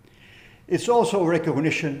 It's also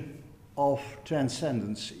recognition of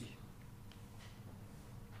transcendency.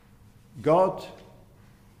 God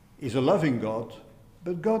is a loving God,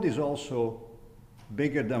 but God is also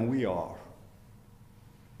bigger than we are.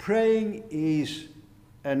 Praying is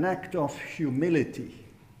an act of humility,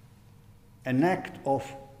 an act of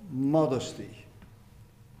modesty,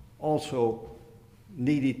 also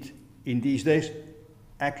needed in these days,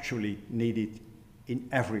 actually needed in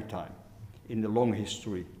every time in the long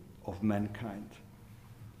history of mankind.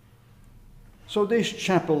 So this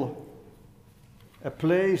chapel, a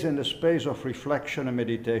place and a space of reflection and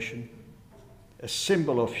meditation, a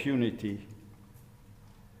symbol of unity,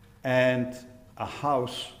 and a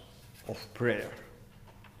house of prayer.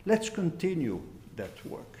 Let's continue that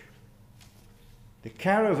work. The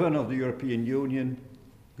caravan of the European Union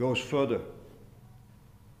goes further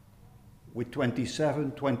with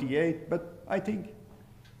 27, 28, but I think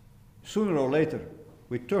sooner or later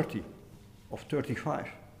with 30 of 35.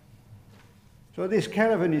 So this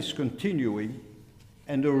caravan is continuing,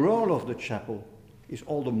 and the role of the chapel is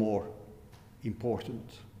all the more important.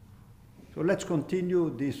 So let's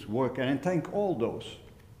continue this work, and thank all those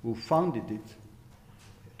who founded it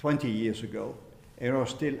 20 years ago and are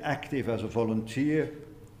still active as a volunteer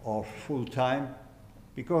or full-time,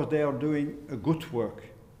 because they are doing a good work.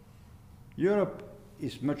 Europe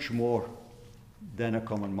is much more than a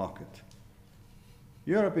common market.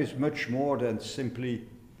 Europe is much more than simply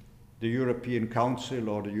the European Council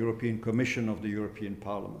or the European Commission of the European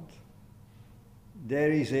Parliament.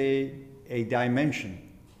 There is a dimension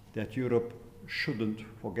that Europe shouldn't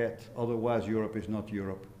forget, otherwise Europe is not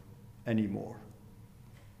Europe anymore.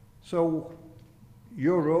 So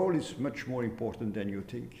your role is much more important than you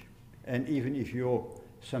think. And even if you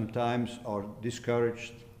sometimes are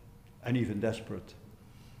discouraged and even desperate,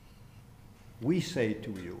 we say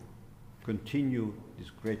to you, continue this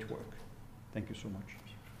great work. Thank you so much.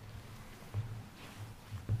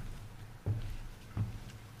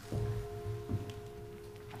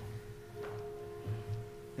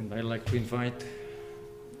 And I'd like to invite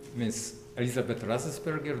Ms. Elisabeth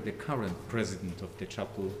Razesberger, the current president of the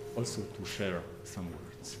chapel, also to share some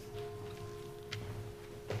words.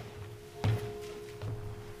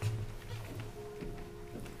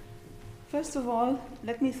 First of all,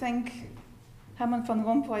 let me thank Herman van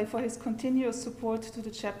Rompuy for his continuous support to the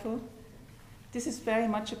chapel. This is very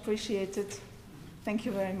much appreciated. Thank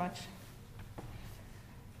you very much.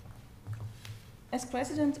 As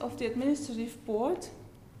president of the administrative board,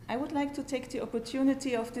 I would like to take the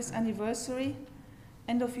opportunity of this anniversary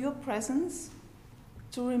and of your presence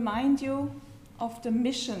to remind you of the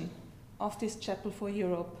mission of this Chapel for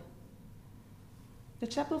Europe. The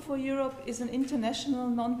Chapel for Europe is an international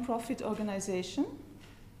non-profit organization.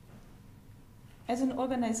 As an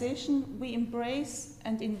organization, we embrace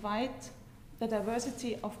and invite the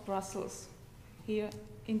diversity of Brussels here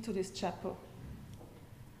into this chapel.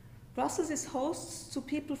 Brussels is host to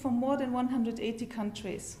people from more than 180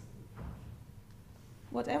 countries.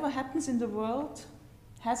 Whatever happens in the world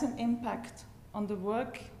has an impact on the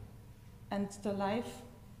work and the life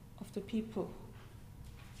of the people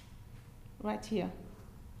right here.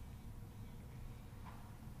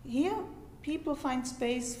 Here, people find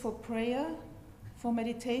space for prayer, for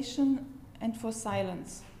meditation, and for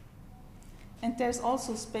silence. And there's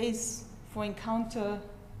also space for encounter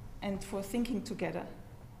and for thinking together.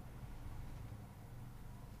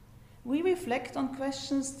 We reflect on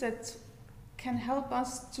questions that can help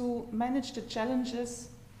us to manage the challenges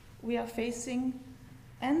we are facing,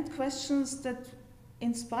 and questions that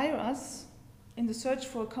inspire us in the search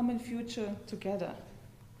for a common future together.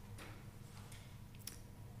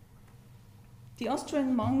 The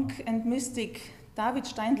Austrian monk and mystic David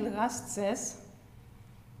Steindl-Rast says,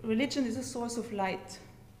 religion is a source of light.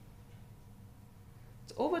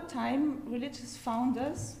 Over time, religious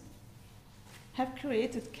founders have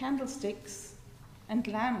created candlesticks and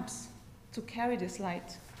lamps to carry this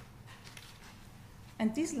light.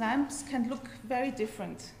 And these lamps can look very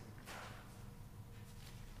different.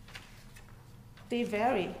 They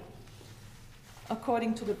vary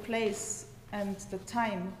according to the place and the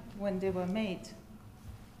time when they were made.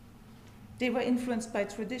 They were influenced by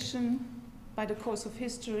tradition, by the course of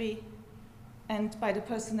history, and by the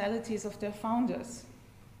personalities of their founders.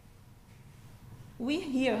 We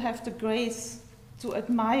here have the grace to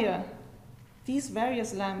admire these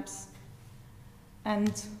various lamps,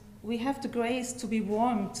 and we have the grace to be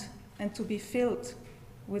warmed and to be filled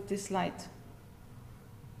with this light.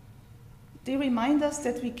 They remind us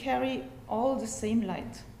that we carry all the same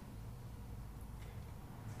light.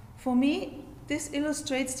 For me, this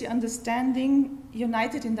illustrates the understanding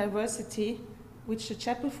united in diversity which the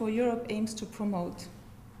Chapel for Europe aims to promote.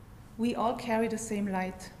 We all carry the same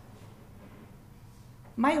light.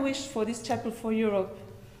 My wish for this Chapel for Europe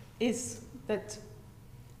is that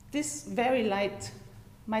this very light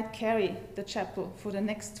might carry the chapel for the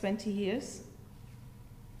next 20 years.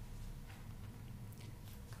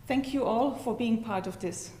 Thank you all for being part of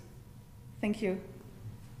this. Thank you.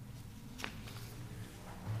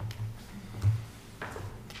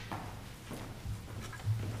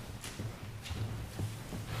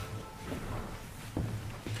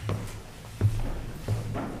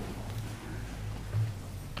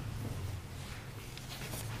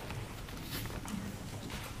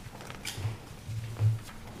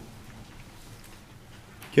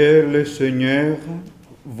 Que le Seigneur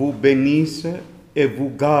vous bénisse et vous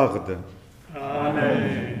garde.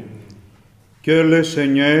 Amen. Que le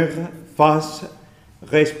Seigneur fasse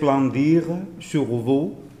resplendir sur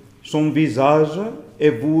vous son visage et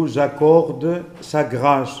vous accorde sa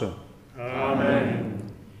grâce. Amen.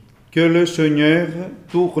 Que le Seigneur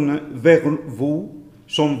tourne vers vous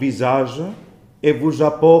son visage et vous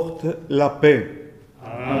apporte la paix.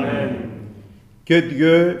 Amen. Que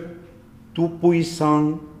Dieu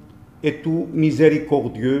Tout-Puissant et tout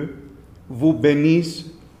miséricordieux vous bénisse,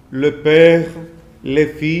 le Père, le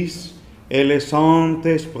Fils et le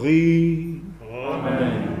Saint-Esprit.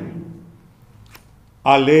 Amen.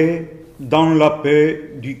 Allez dans la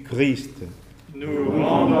paix du Christ. Nous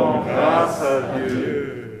rendons grâce à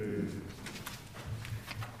Dieu.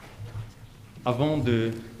 Avant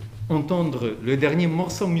d'entendre le dernier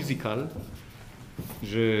morceau musical,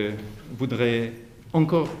 je voudrais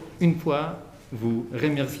encore une fois vous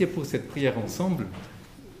remercier pour cette prière ensemble.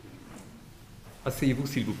 Asseyez-vous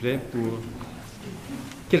s'il vous plaît pour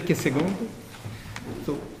quelques secondes.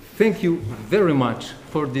 So, thank you very much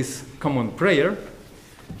for this common prayer.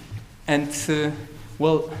 And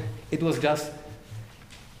well, it was just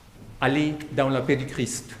aller dans la paix du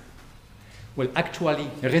Christ. Well, actually,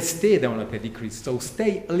 rester dans la paix du Christ. So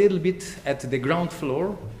stay a little bit at the ground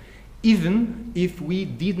floor, even if we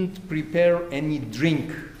didn't prepare any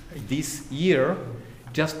drink this year,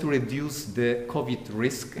 just to reduce the COVID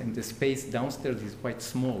risk, and the space downstairs is quite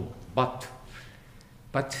small. But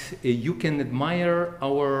you can admire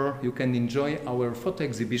you can enjoy our photo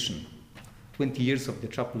exhibition, 20 years of the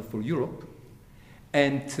Chapel for Europe,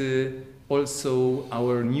 and also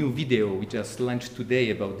our new video we just launched today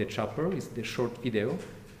about the chapel. Is the short video.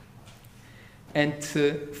 And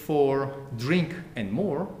for drink and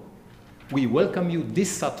more, we welcome you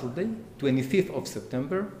this Saturday, 25th of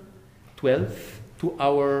September, 12th, to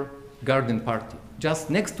our garden party,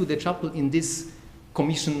 just next to the chapel in this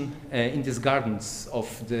commission, in these gardens of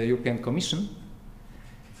the European Commission,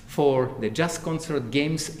 for the jazz concert,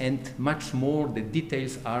 games, and much more. The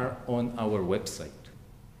details are on our website.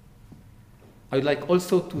 I would like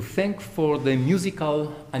also to thank for the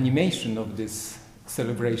musical animation of this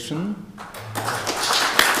celebration.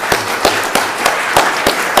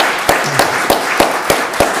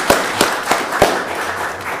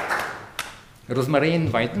 Rozemarijn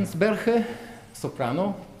Vanwijnsberghe,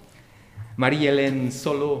 soprano, Marie-Hélène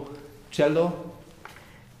solo, cello,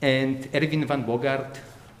 and Erwin van Bogaert,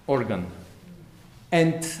 organ.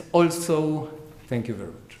 And also, thank you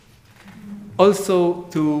very much. Also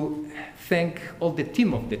to thank all the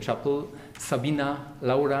team of the chapel, Sabina,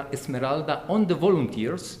 Laura, Esmeralda, and the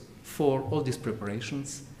volunteers for all these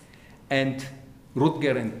preparations, and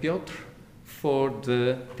Rutger and Piotr for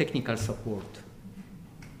the technical support.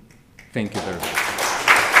 Thank you very much.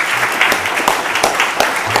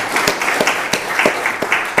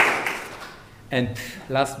 And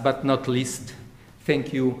last but not least,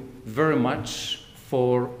 thank you very much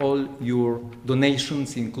for all your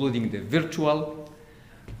donations, including the virtual,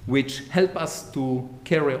 which help us to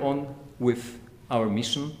carry on with our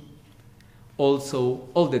mission. Also,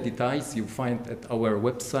 all the details you find at our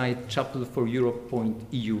website,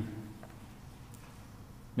 chapelforeurope.eu.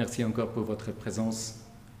 Merci encore pour votre présence.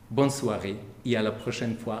 Bonne soirée et à la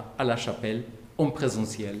prochaine fois à la chapelle, en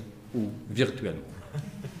présentiel ou virtuellement.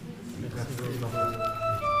 Merci.